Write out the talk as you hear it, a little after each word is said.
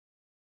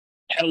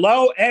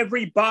Hello,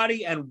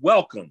 everybody, and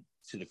welcome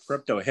to the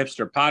Crypto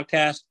Hipster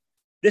podcast.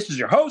 This is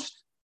your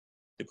host,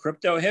 the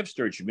Crypto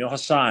Hipster, Jamil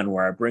Hassan,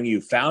 where I bring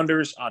you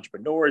founders,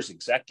 entrepreneurs,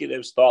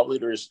 executives, thought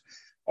leaders,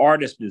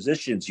 artists,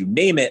 musicians, you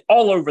name it,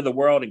 all over the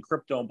world in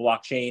crypto and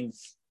blockchain.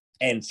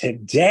 And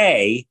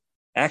today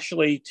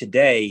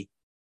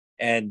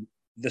and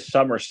the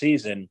summer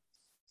season,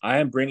 I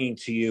am bringing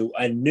to you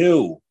a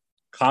new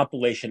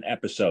compilation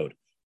episode.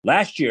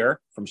 Last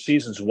year, from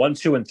seasons 1,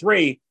 2, and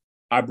 3,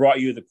 I brought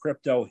you the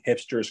Crypto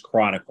Hipsters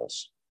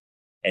Chronicles.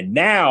 And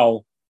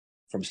now,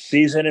 from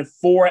season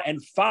 4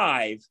 and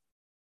 5,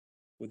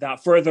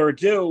 without further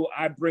ado,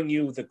 I bring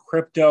you the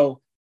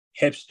Crypto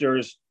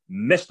Hipsters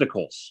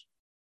Mysticals.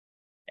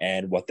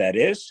 And what that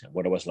is,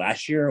 what it was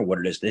last year, and what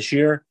it is this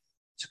year,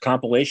 it's a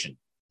compilation.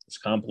 It's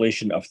a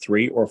compilation of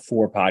 3 or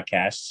 4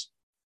 podcasts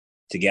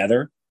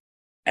together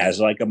as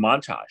like a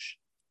montage.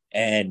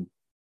 And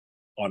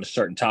on a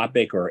certain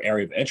topic or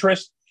area of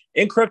interest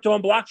in crypto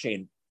and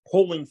blockchain,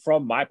 pulling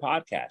from my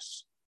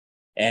podcasts.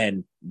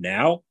 And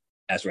now,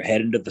 as we're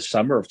heading into the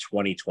summer of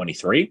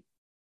 2023,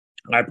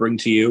 I bring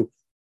to you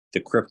the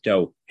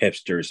Crypto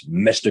Hipsters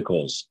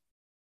Mysticals.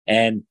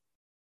 And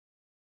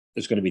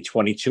there's going to be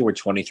 22 or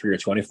 23 or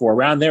 24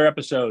 around their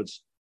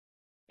episodes.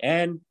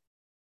 And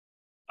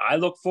I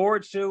look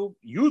forward to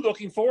you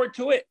looking forward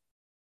to it.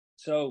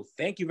 So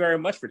thank you very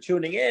much for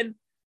tuning in.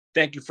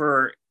 Thank you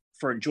for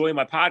enjoying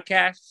my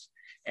podcasts.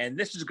 And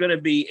this is going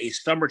to be a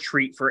summer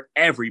treat for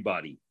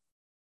everybody.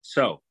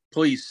 So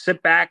please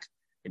sit back,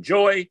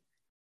 enjoy,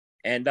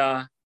 and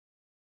let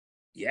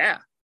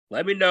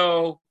me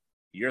know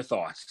your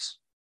thoughts.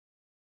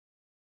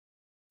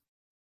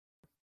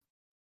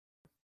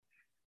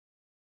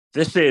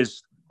 This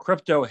is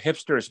Crypto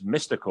Hipsters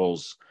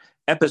Mysticals,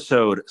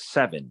 episode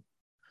 7,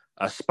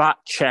 a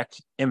spot check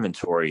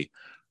inventory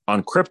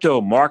on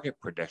crypto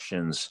market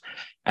predictions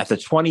at the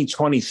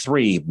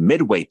 2023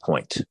 midway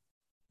point.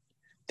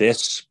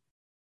 This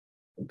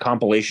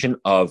compilation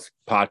of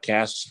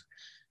podcasts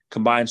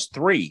combines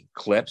 3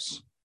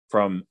 clips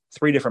from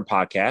 3 different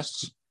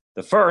podcasts.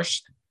 The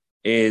first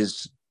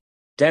is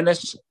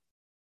Dennis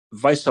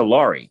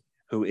Visalari,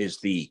 who is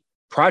the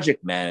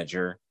project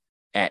manager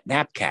at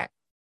Napcat.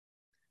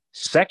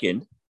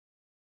 Second,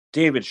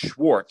 David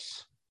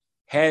Schwartz,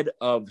 head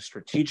of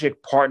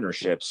strategic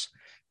partnerships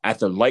at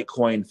the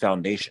Litecoin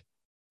Foundation.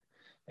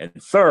 And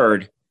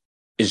third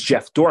is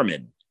Jeff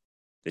Dorman,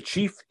 the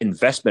chief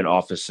investment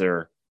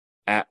officer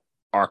at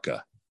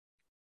Arca.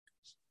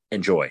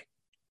 Enjoy.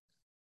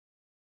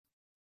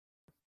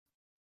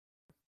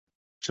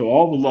 So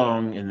all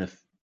along in the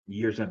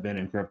years I've been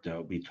in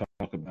crypto, we talk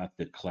about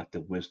the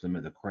collective wisdom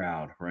of the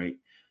crowd, right?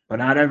 But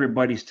not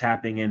everybody's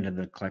tapping into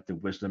the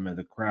collective wisdom of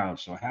the crowd.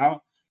 So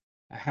how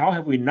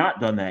have we not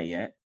done that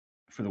yet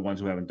for the ones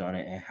who haven't done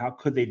it? And how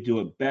could they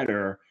do it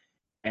better?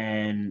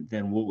 And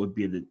then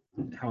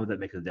how would that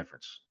make a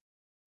difference?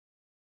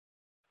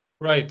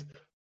 Right.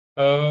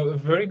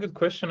 Very good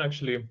question,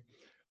 actually.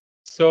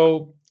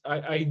 So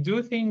I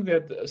do think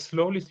that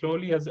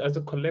slowly as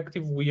a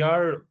collective, we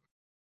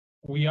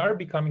are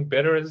becoming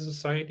better as a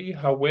society.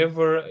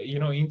 However,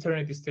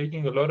 internet is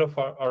taking a lot of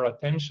our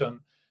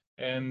attention,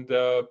 and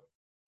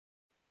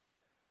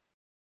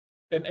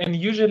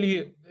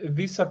usually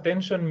this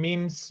attention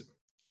means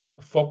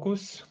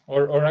focus,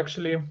 or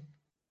actually,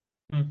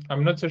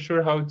 I'm not so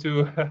sure how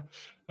to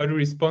how to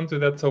respond to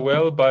that so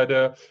well,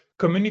 but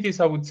communities,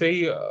 I would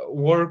say,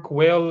 work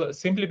well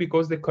simply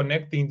because they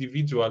connect the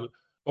individual,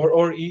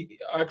 or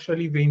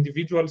actually the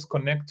individuals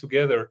connect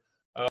together.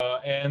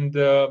 And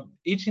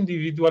each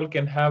individual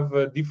can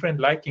have different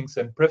likings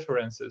and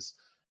preferences,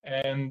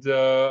 and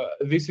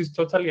this is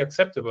totally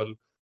acceptable.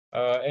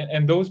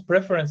 And those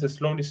preferences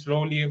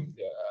slowly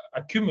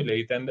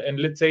accumulate. And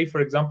let's say, for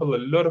example,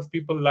 a lot of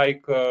people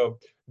like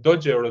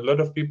Doge, or a lot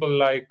of people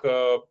like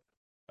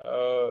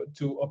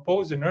to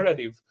oppose a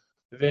narrative,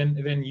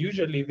 then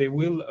usually they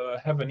will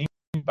have an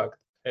impact.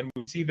 And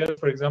we see that,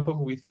 for example,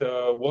 with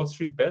Wall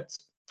Street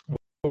bets,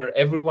 where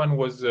everyone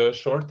was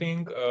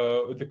shorting,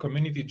 the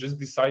community just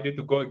decided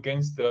to go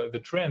against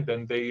the trend,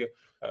 and they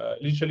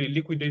literally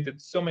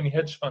liquidated so many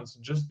hedge funds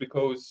just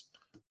because,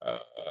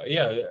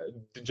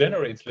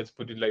 degenerates, let's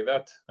put it like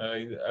that,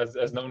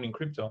 as known in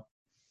crypto.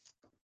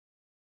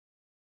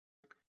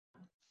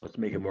 Let's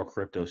make it more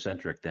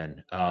crypto-centric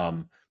then,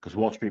 because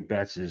Wall Street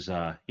bets is,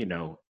 I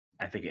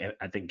think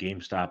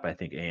GameStop, I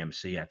think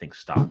AMC, I think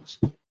stocks.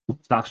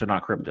 Stocks are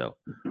not crypto.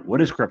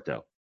 What is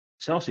crypto?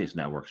 Celsius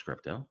Network's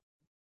crypto.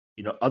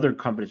 Other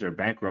companies are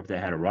bankrupt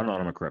that had a run on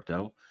them of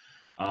crypto.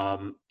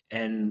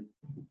 And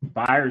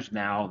buyers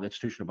now, the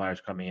institutional buyers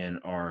coming in,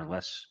 are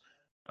less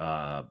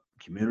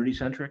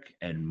community-centric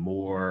and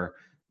more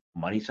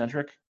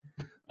money-centric.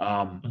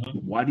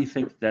 Why do you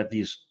think that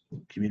these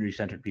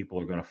community-centric people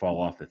are going to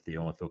fall off if the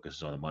only focus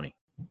is on the money?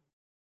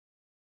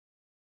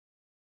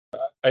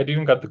 I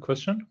didn't get the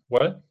question.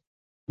 What?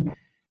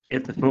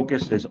 If the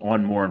focus is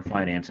on more on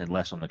finance and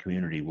less on the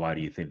community, why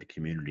do you think the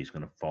community is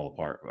going to fall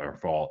apart or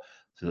fall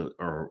to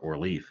or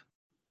leave?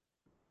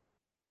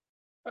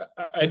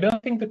 I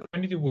don't think the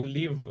community will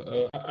leave.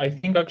 I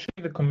think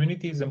actually the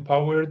community is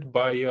empowered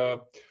by,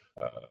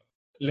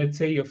 let's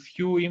say, a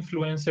few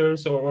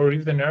influencers, or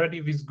if the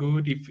narrative is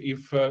good,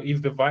 if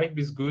the vibe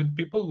is good,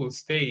 people will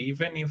stay.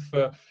 Even if,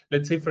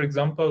 let's say, for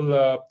example,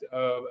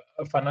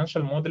 a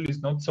financial model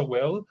is not so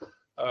well.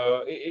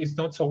 It's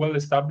not so well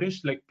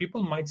established. Like,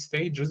 people might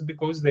stay just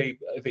because they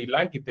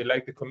like it, they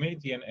like the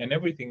community and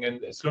everything,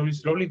 and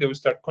slowly they will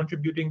start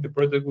contributing. The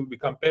product will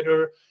become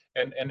better,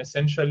 and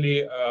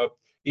essentially,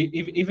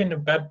 even a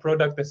bad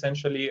product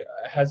essentially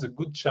has a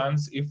good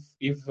chance if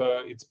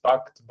it's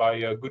backed by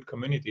a good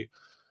community.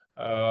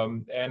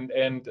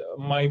 And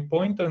my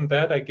point on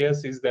that, I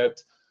guess, is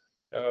that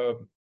uh,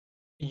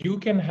 you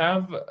can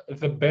have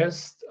the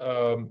best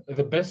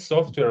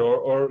software,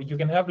 or you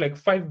can have like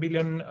 $5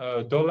 billion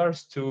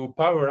to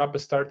power up a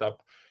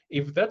startup.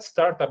 If that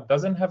startup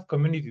doesn't have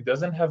community,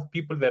 doesn't have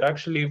people that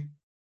actually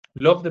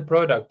love the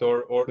product,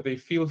 or they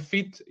feel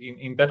fit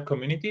in that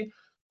community,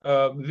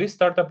 this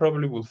startup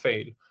probably will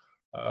fail.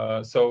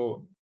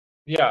 So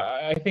yeah,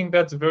 I think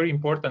that's very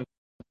important,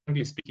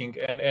 frankly speaking.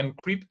 And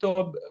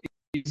crypto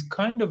is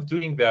kind of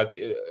doing that.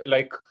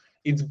 Like,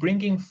 it's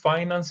bringing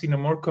finance in a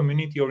more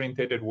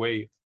community-oriented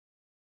way.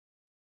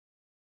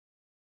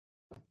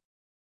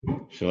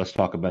 So let's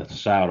talk about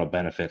societal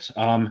benefits.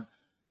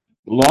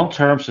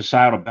 Long-term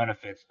societal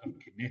benefits of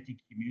connecting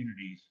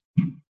communities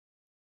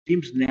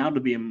seems now to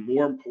be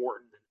more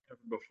important than ever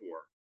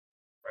before,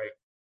 right?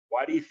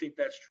 Why do you think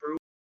that's true?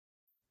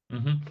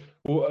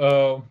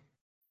 Well,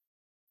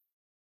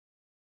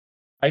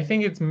 I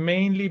think it's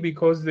mainly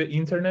because the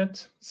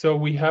internet. So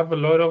we have a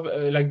lot of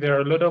there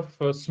are a lot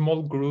of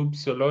small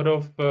groups, a lot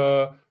of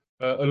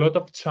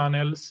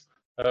channels,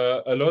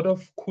 a lot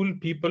of cool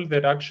people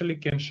that actually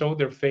can show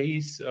their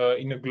face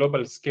in a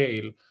global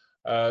scale.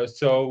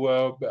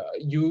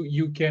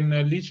 You can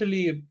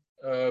literally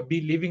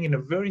be living in a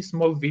very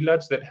small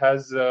village that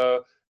has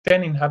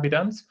 10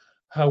 inhabitants.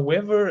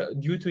 However,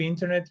 due to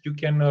internet, you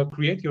can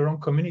create your own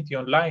community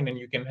online, and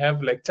you can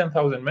have like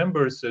 10,000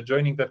 members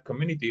joining that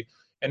community.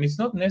 And it's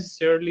not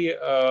necessarily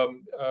a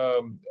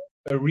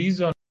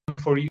reason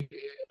for you.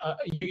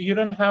 You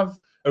don't have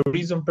a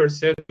reason per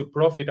se to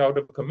profit out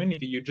of a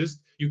community.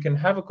 You can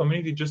have a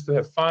community just to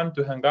have fun,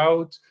 to hang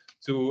out,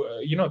 to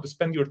to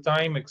spend your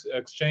time,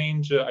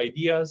 exchange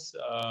ideas,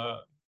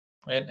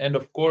 and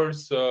of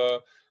course,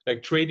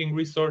 like trading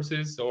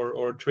resources,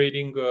 or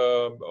trading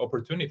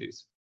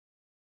opportunities.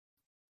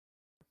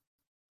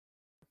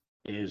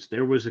 There's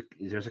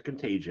a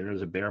contagion,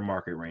 there's a bear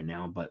market right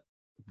now, but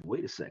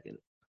wait a second.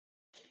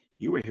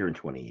 You were here in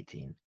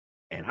 2018,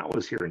 and I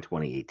was here in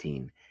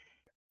 2018,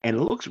 and it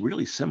looks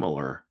really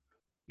similar,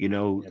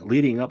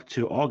 leading up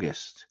to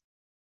August,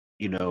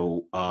 when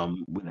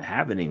the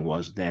halving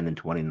was then in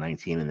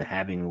 2019, and the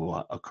halving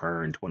will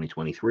occur in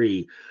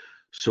 2023.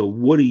 So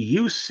what do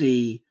you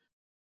see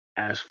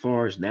as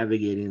far as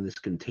navigating this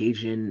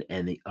contagion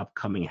and the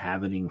upcoming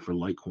halving for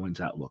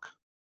Litecoin's outlook?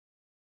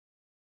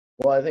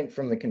 Well, I think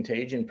from the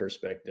contagion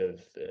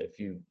perspective, if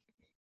you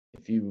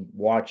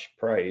watch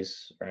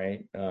price,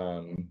 right,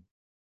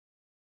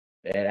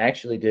 it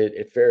actually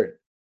it fared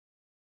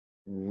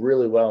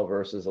really well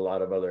versus a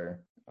lot of other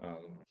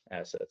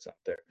assets out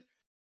there.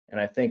 And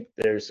I think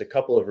there's a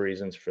couple of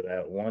reasons for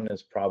that. One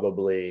is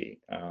probably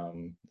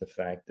the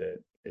fact that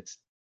it's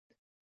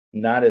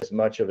not as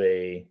much of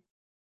a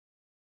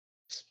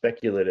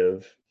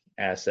speculative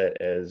asset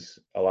as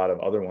a lot of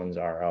other ones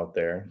are out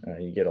there.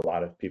 You get a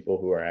lot of people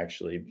who are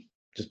actually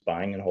just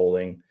buying and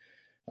holding.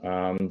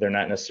 They're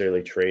not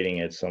necessarily trading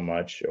it so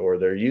much, or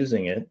they're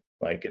using it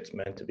like it's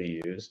meant to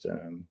be used.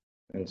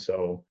 And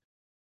so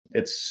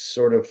it's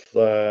sort of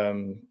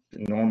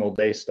normal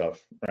day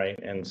stuff, right?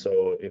 And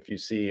so if you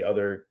see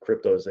other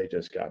cryptos, they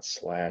just got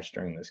slashed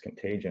during this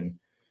contagion.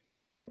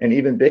 And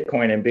even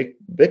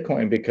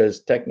Bitcoin,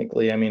 because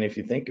technically, I mean, if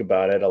you think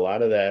about it, a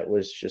lot of that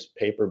was just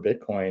paper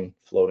Bitcoin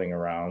floating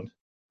around.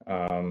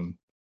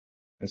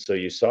 And so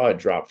you saw it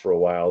drop for a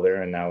while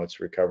there, and now it's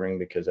recovering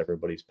because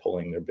everybody's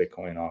pulling their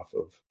Bitcoin off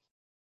of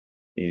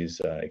these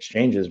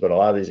exchanges. But a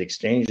lot of these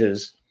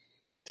exchanges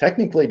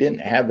technically didn't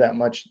have that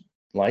much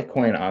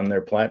Litecoin on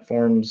their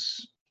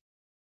platforms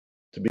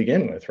to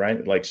begin with,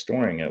 right? Like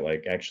storing it,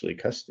 like actually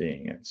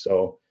custodying it.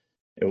 So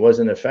it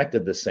wasn't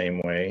affected the same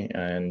way,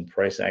 and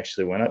price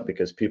actually went up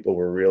because people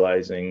were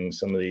realizing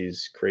some of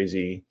these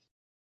crazy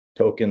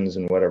tokens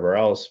and whatever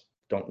else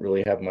don't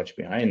really have much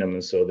behind them,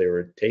 and so they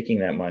were taking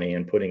that money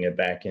and putting it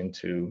back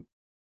into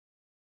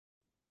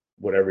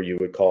whatever you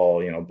would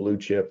call, blue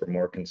chip or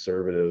more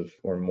conservative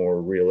or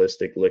more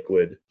realistic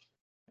liquid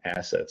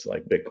assets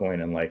like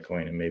Bitcoin and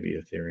Litecoin and maybe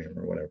Ethereum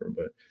or whatever.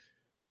 But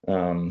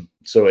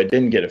so it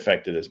didn't get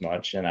affected as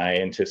much, and I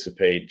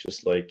anticipate,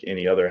 just like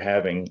any other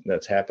halving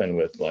that's happened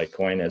with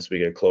Litecoin, as we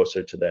get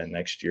closer to that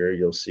next year,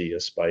 you'll see a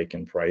spike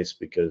in price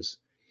because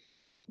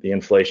the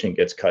inflation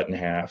gets cut in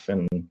half.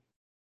 And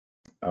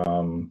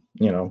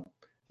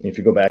if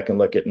you go back and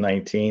look at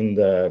 19,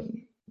 the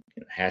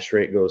hash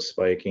rate goes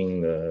spiking,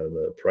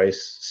 the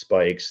price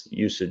spikes,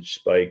 usage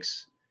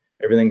spikes,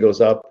 everything goes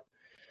up.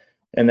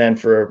 And then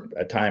for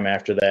a time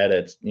after that,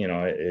 it's,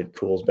 it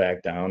cools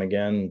back down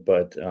again.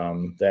 But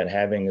that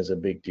halving is a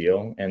big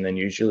deal. And then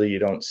usually you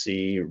don't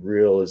see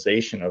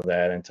realization of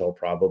that until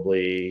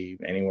probably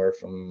anywhere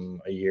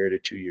from a year to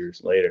 2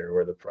 years later,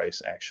 where the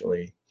price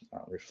actually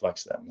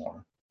reflects that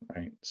more,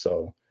 right?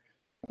 So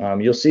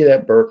you'll see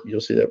that burp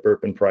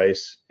in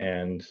price,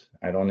 and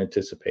I don't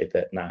anticipate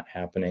that not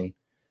happening.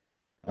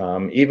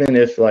 Even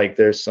if like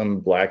there's some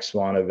black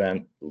swan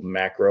event,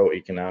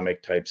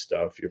 macroeconomic type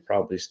stuff, you're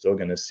probably still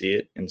going to see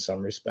it in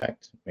some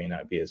respect. It may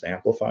not be as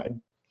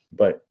amplified,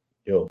 but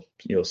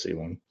you'll see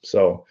one.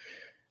 So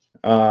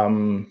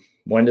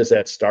when does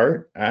that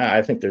start?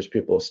 I think there's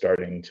people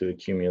starting to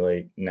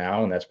accumulate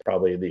now, and that's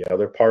probably the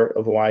other part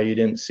of why you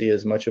didn't see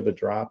as much of a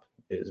drop,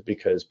 is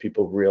because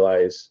people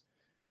realize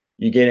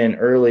you get in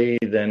early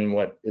than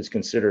what is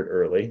considered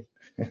early.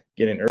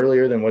 Get in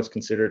earlier than what's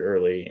considered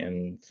early,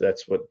 and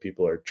that's what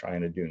people are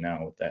trying to do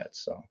now with that.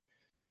 So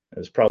it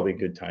was probably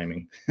good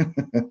timing.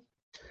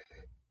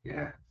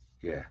 Yeah.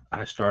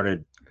 I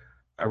started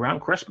around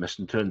Christmas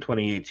in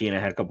 2018. I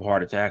had a couple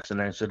heart attacks, and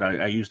I said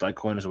I used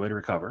Litecoin as a way to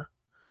recover.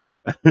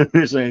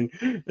 Saying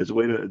it's a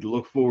way to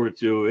look forward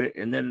to it,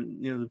 and then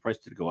the price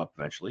did go up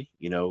eventually,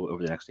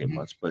 over the next 8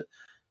 months. But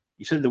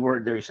you said the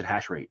word there. You said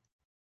hash rate,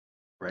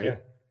 right? Yeah.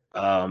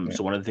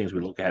 So one of the things we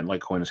look at in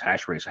Litecoin is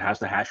hash rate. So how's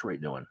the hash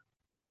rate doing?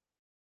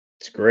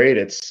 It's great.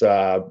 It's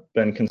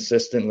been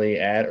consistently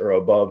at or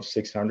above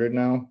 600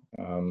 now,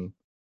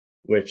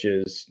 which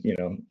is,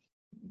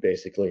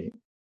 basically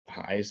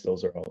highs.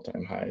 Those are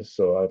all-time highs.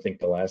 So I think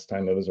the last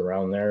time it was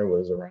around there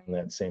was around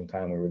that same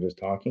time we were just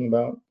talking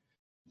about.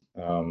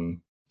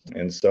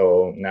 And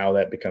so now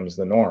that becomes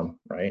the norm,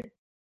 right?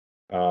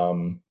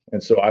 And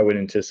so I would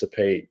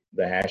anticipate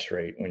the hash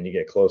rate when you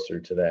get closer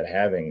to that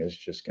halving is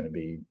just going to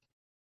be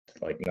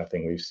like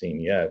nothing we've seen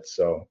yet.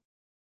 So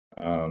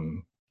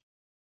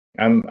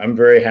I'm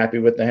very happy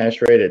with the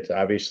hash rate.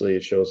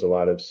 It shows a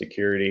lot of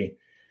security.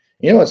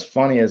 What's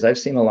funny is I've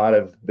seen a lot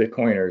of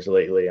Bitcoiners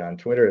lately on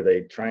Twitter.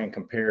 They try and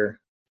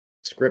compare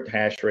script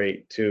hash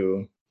rate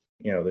to,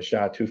 the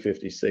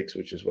SHA-256,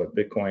 which is what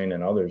Bitcoin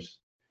and others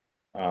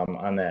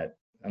on that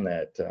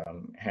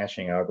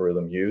hashing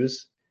algorithm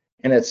use.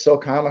 And it's so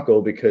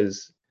comical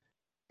because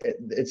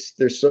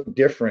they're so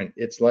different.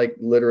 It's like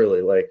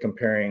literally like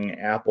comparing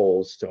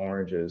apples to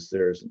oranges.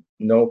 There's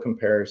no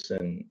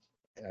comparison.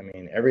 I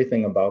mean,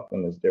 everything about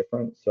them is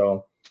different.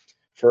 So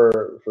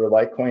for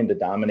Litecoin to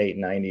dominate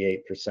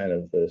 98%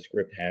 of the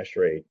script hash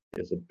rate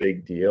is a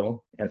big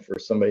deal. And for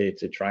somebody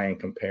to try and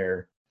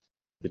compare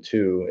the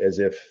two as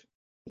if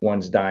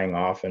one's dying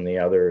off and the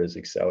other is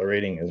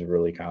accelerating is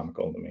really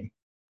comical to me.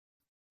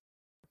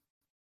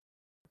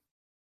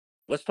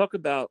 Let's talk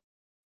about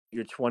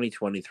your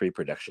 2023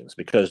 predictions,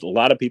 because a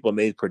lot of people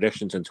made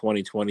predictions in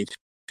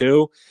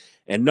 2022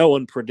 and no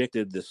one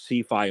predicted the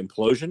CeFi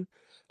implosion.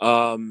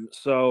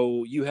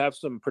 So you have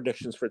some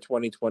predictions for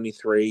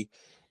 2023.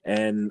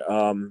 And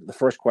the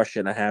first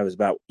question I have is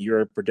about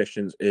your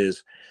predictions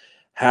is,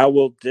 how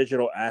will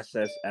digital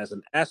assets as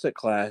an asset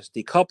class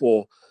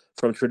decouple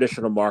from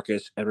traditional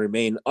markets and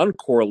remain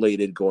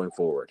uncorrelated going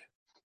forward?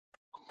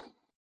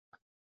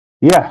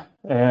 Yeah,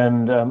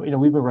 and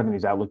we've been running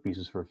these outlook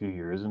pieces for a few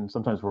years, and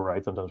sometimes we're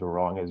right, sometimes we're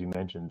wrong, as you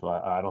mentioned.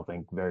 I don't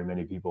think very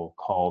many people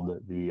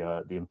called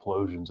the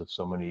implosions of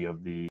so many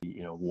of the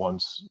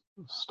once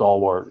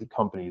stalwart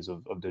companies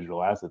of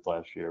digital assets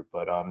last year.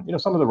 But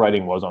some of the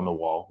writing was on the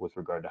wall with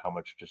regard to how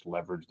much just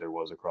leverage there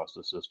was across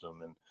the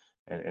system,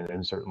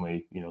 and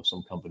certainly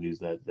some companies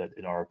that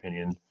in our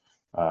opinion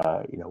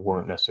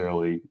weren't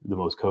necessarily the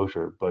most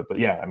kosher. But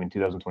yeah, I mean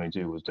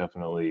 2022 was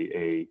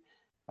definitely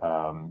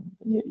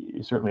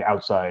certainly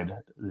outside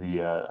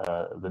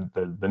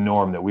the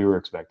norm that we were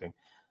expecting.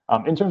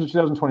 In terms of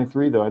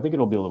 2023, though, I think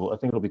it'll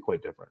be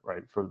quite different,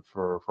 right?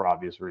 For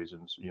obvious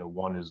reasons.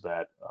 One is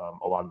that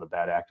a lot of the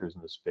bad actors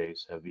in the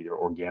space have either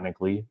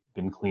organically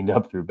been cleaned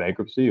up through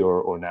bankruptcy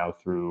or now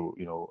through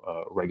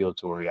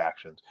regulatory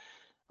actions.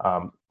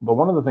 But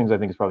one of the things I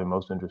think is probably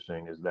most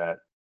interesting is that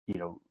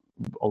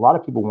a lot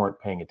of people weren't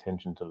paying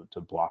attention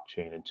to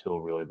blockchain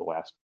until really the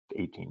last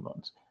 18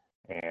 months.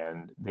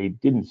 And they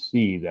didn't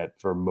see that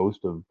for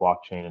most of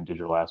blockchain and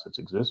digital assets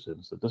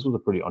existence, that this was a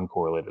pretty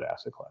uncorrelated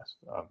asset class.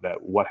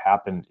 That what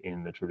happened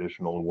in the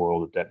traditional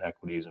world of debt and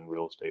equities and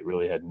real estate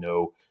really had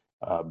no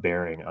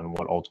bearing on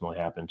what ultimately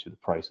happened to the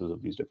prices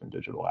of these different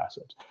digital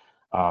assets.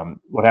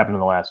 What happened in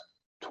the last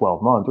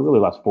 12 months, or really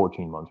last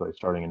 14 months, right,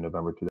 starting in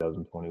November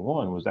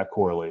 2021, was that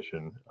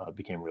correlation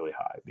became really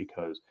high,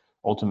 because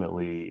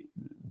ultimately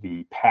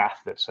the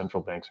path that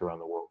central banks around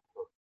the world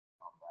took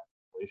on that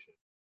inflation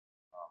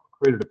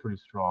created a pretty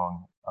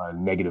strong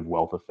negative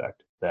wealth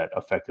effect that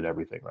affected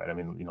everything, right? I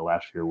mean,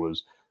 last year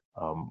was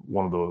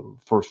one of the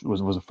first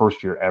was the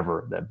first year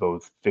ever that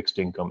both fixed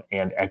income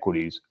and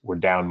equities were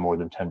down more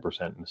than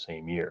 10% in the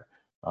same year.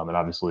 And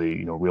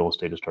obviously, real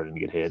estate is starting to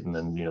get hit, and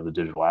then the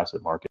digital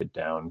asset market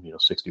down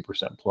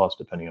 60% plus,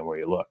 depending on where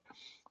you look.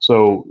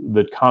 So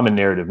the common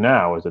narrative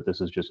now is that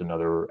this is just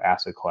another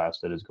asset class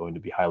that is going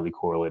to be highly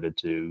correlated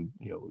to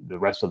the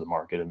rest of the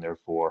market, and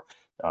therefore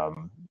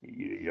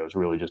It's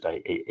really just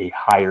a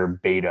higher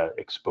beta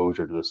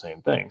exposure to the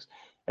same things.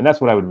 And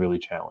that's what I would really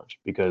challenge,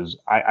 because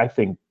I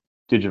think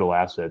digital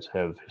assets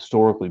have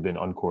historically been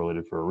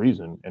uncorrelated for a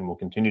reason and will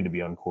continue to be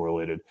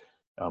uncorrelated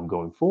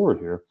going forward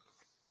here,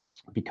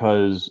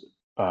 because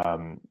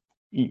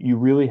you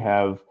really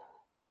have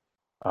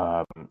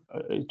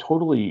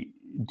totally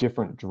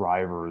different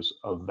drivers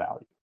of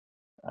value.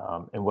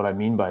 And what I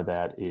mean by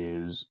that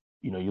is,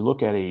 you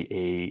look at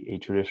a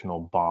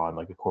traditional bond,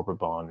 like a corporate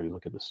bond, or you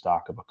look at the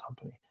stock of a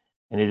company,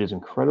 and it is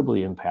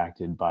incredibly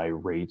impacted by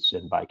rates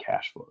and by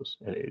cash flows.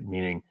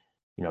 Meaning,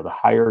 the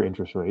higher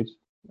interest rates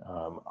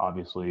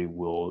obviously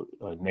will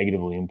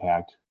negatively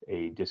impact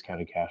a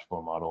discounted cash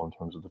flow model in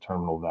terms of the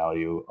terminal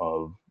value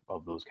of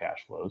those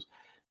cash flows.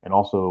 And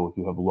also, if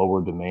you have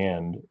lower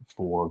demand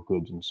for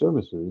goods and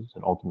services,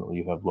 and ultimately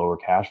you have lower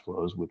cash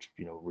flows, which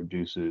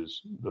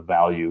reduces the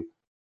value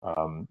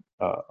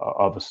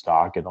of a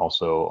stock, and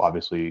also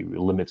obviously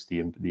limits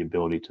the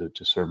ability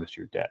to service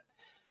your debt.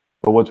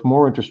 But what's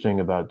more interesting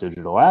about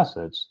digital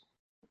assets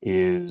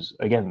is,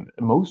 again,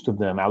 most of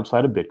them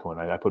outside of Bitcoin,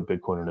 I put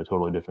Bitcoin in a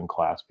totally different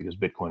class, because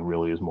Bitcoin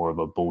really is more of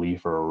a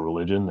belief or a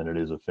religion than it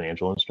is a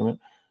financial instrument.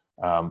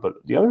 But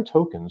the other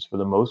tokens, for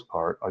the most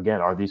part,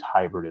 again, are these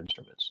hybrid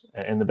instruments.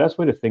 And the best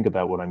way to think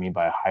about what I mean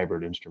by a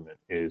hybrid instrument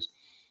is,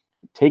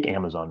 take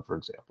Amazon, for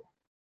example.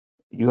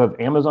 You have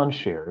Amazon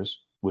shares,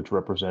 which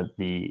represent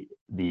the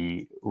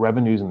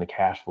revenues and the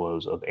cash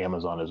flows of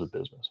Amazon as a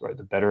business, right?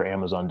 The better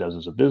Amazon does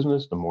as a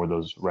business, the more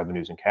those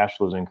revenues and cash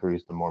flows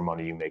increase, the more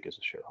money you make as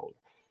a shareholder.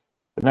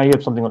 But now you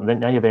have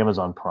now you have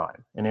Amazon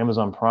Prime, and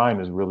Amazon Prime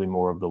is really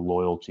more of the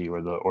loyalty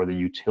or the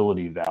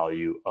utility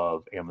value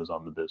of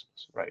Amazon the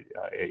business, right?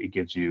 It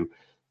gives you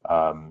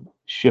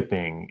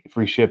shipping,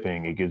 free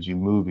shipping. It gives you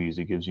movies.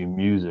 It gives you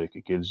music.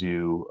 It gives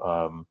you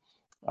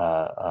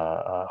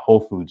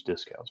Whole Foods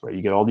discounts, right?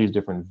 You get all these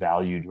different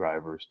value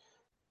drivers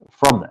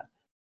from that.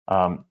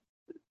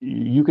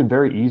 You can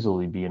very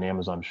easily be an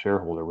Amazon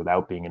shareholder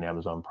without being an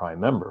Amazon Prime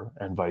member,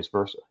 and vice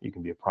versa. You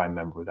can be a Prime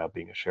member without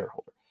being a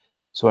shareholder.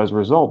 So as a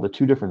result, the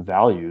two different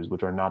values,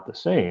 which are not the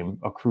same,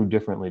 accrue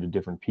differently to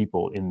different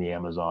people in the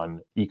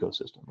Amazon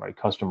ecosystem, right?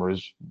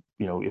 Customers,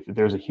 if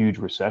there's a huge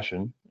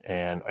recession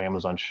and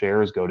Amazon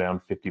shares go down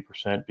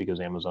 50%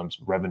 because Amazon's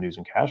revenues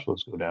and cash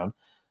flows go down,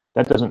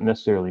 that doesn't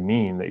necessarily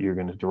mean that you're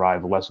going to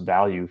derive less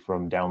value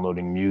from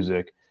downloading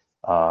music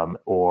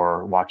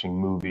or watching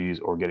movies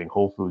or getting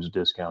Whole Foods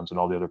discounts and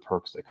all the other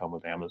perks that come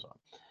with Amazon.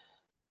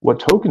 What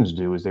tokens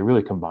do is they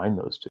really combine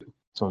those two.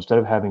 So instead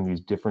of having these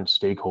different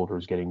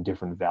stakeholders getting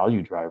different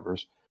value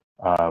drivers,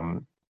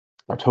 a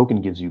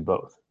token gives you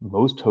both.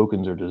 Most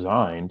tokens are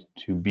designed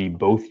to be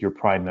both your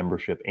Prime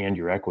membership and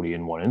your equity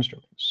in one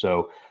instrument.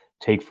 So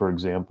take, for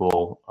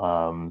example,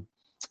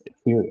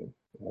 Ethereum.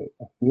 Right?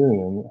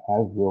 Ethereum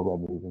has real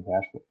revenues and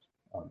cash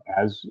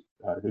flows.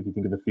 If you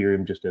think of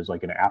Ethereum just as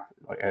like an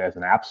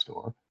app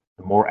store,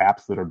 the more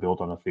apps that are built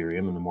on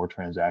Ethereum and the more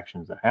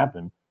transactions that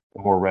happen,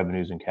 the more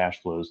revenues and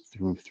cash flows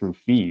through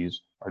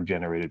fees are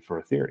generated for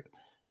Ethereum.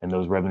 And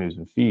those revenues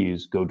and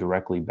fees go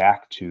directly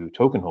back to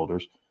token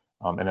holders.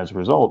 And as a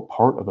result,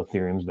 part of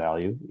Ethereum's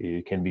value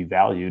can be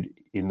valued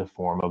in the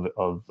form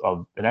of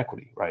an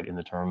equity, right? In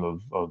the term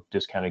of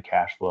discounted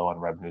cash flow on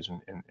revenues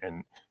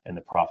and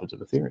the profits of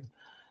Ethereum.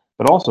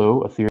 But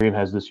also, Ethereum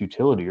has this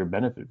utility or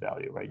benefit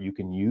value, right? You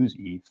can use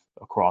ETH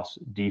across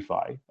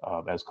DeFi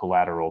as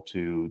collateral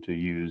to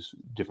use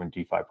different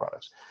DeFi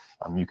products.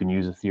 You can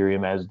use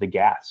Ethereum as the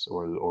gas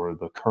or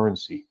the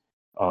currency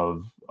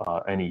of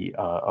any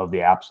of the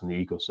apps and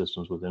the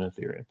ecosystems within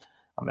Ethereum.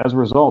 As a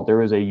result,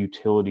 there is a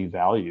utility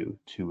value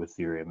to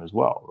Ethereum as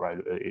well, right?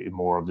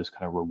 More of this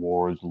kind of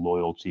rewards,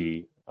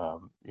 loyalty,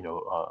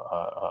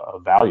 a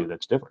value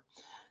that's different.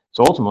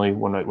 So ultimately,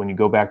 when you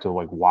go back to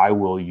like, why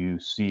will you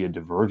see a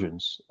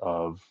divergence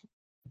of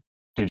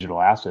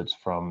digital assets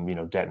from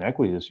debt and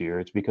equity this year?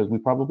 It's because we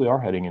probably are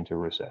heading into a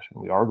recession.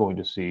 We are going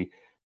to see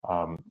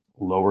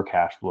lower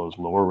cash flows,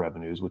 lower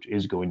revenues, which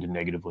is going to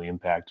negatively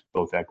impact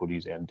both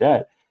equities and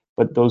debt.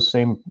 But those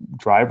same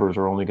drivers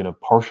are only going to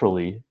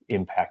partially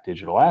impact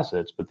digital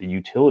assets. But the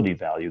utility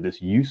value,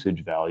 this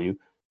usage value,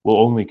 will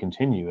only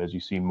continue as you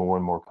see more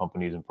and more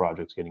companies and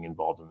projects getting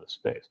involved in this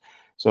space.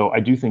 So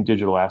I do think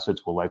digital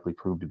assets will likely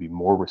prove to be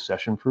more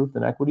recession-proof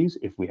than equities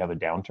if we have a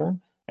downturn.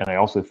 And I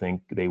also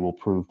think they will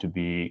prove to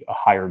be a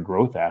higher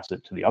growth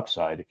asset to the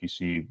upside if you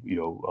see,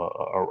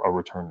 a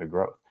return to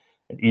growth.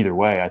 And either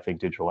way, I think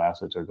digital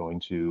assets are going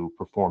to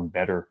perform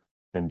better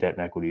than debt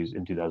and equities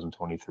in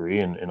 2023,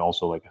 and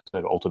also, like I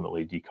said,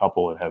 ultimately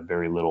decouple and have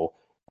very little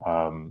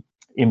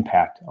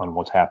impact on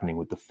what's happening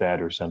with the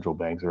Fed or central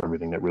banks or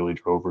everything that really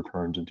drove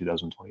returns in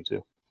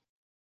 2022.